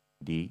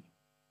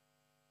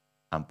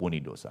diampuni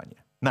dosanya.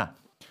 Nah,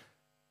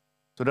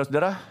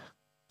 saudara-saudara,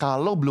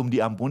 kalau belum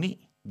diampuni,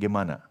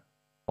 gimana?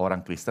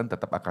 Orang Kristen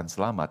tetap akan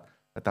selamat.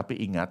 Tetapi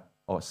ingat,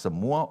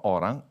 semua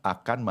orang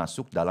akan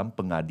masuk dalam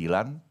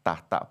pengadilan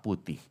tahta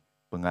putih.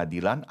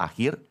 Pengadilan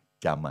akhir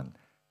zaman.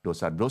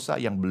 Dosa-dosa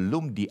yang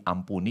belum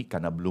diampuni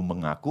karena belum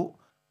mengaku,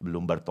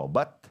 belum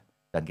bertobat,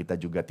 dan kita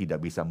juga tidak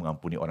bisa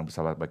mengampuni orang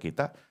bersalah pada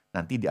kita,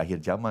 nanti di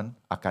akhir zaman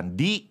akan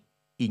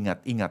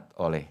diingat-ingat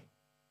oleh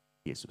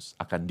Yesus.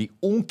 Akan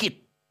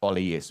diungkit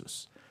oleh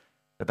Yesus.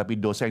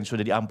 Tetapi dosa yang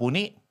sudah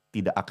diampuni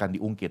tidak akan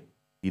diungkit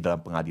di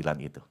dalam pengadilan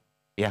itu.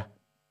 Ya,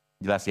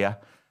 jelas ya.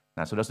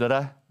 Nah,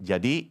 saudara-saudara,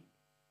 jadi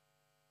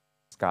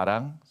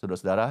sekarang,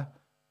 saudara-saudara,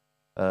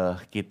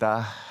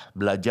 kita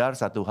belajar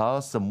satu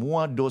hal,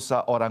 semua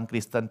dosa orang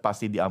Kristen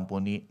pasti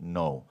diampuni?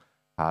 No.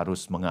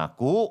 Harus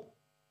mengaku,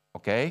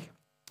 oke,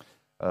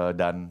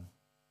 dan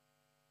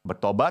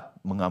bertobat,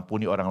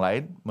 mengampuni orang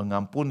lain.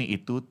 Mengampuni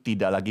itu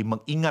tidak lagi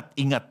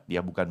mengingat-ingat, ya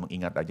bukan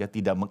mengingat aja,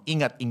 tidak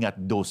mengingat-ingat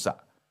dosa.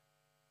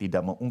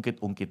 Tidak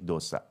mengungkit-ungkit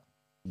dosa.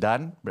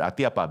 Dan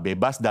berarti apa?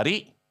 Bebas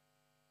dari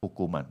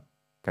hukuman.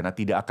 Karena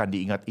tidak akan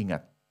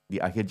diingat-ingat. Di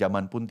akhir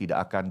zaman pun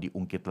tidak akan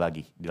diungkit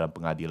lagi di dalam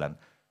pengadilan.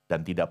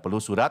 Dan tidak perlu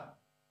surat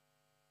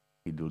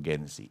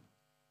indulgensi.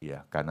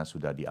 Ya, karena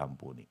sudah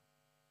diampuni.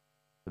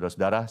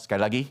 Saudara-saudara,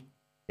 sekali lagi.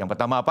 Yang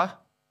pertama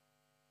apa?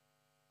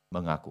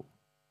 Mengaku.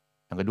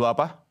 Yang kedua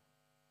apa?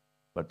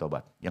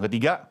 Bertobat. Yang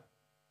ketiga,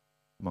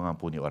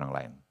 mengampuni orang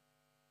lain.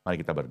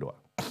 Mari kita berdoa.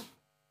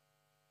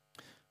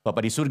 Bapa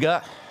di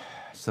surga,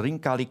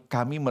 seringkali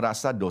kami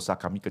merasa dosa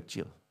kami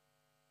kecil.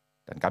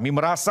 Dan kami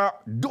merasa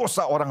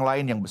dosa orang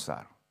lain yang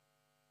besar.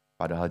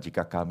 Padahal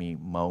jika kami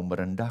mau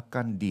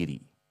merendahkan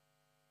diri,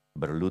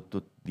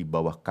 berlutut di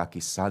bawah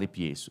kaki salib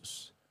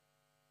Yesus,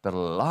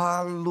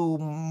 terlalu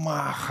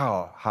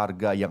mahal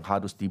harga yang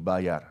harus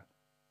dibayar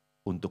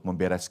untuk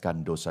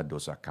membereskan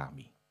dosa-dosa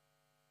kami.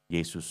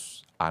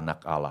 Yesus,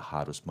 anak Allah,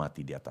 harus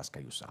mati di atas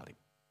kayu salib.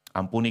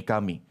 Ampuni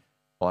kami,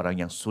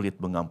 orang yang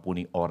sulit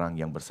mengampuni orang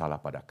yang bersalah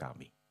pada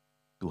kami.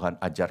 Tuhan,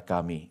 ajar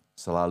kami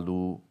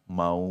selalu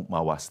mau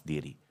mawas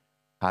diri.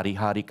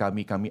 Hari-hari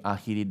kami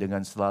akhiri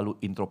dengan selalu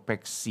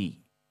introspeksi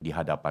di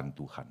hadapan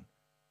Tuhan.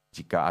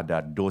 Jika ada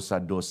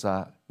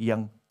dosa-dosa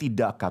yang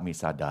tidak kami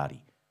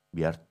sadari,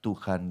 biar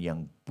Tuhan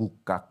yang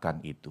bukakan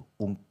itu,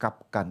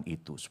 ungkapkan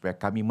itu, supaya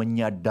kami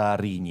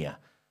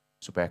menyadarinya,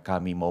 supaya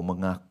kami mau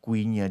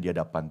mengakuinya di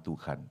hadapan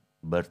Tuhan,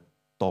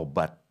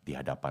 bertobat di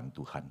hadapan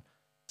Tuhan,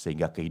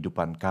 sehingga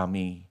kehidupan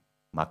kami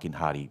makin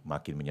hari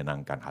makin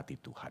menyenangkan hati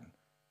Tuhan.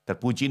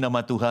 Terpuji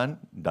nama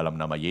Tuhan, dalam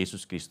nama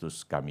Yesus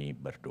Kristus kami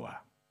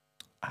berdoa.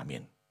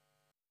 Amin.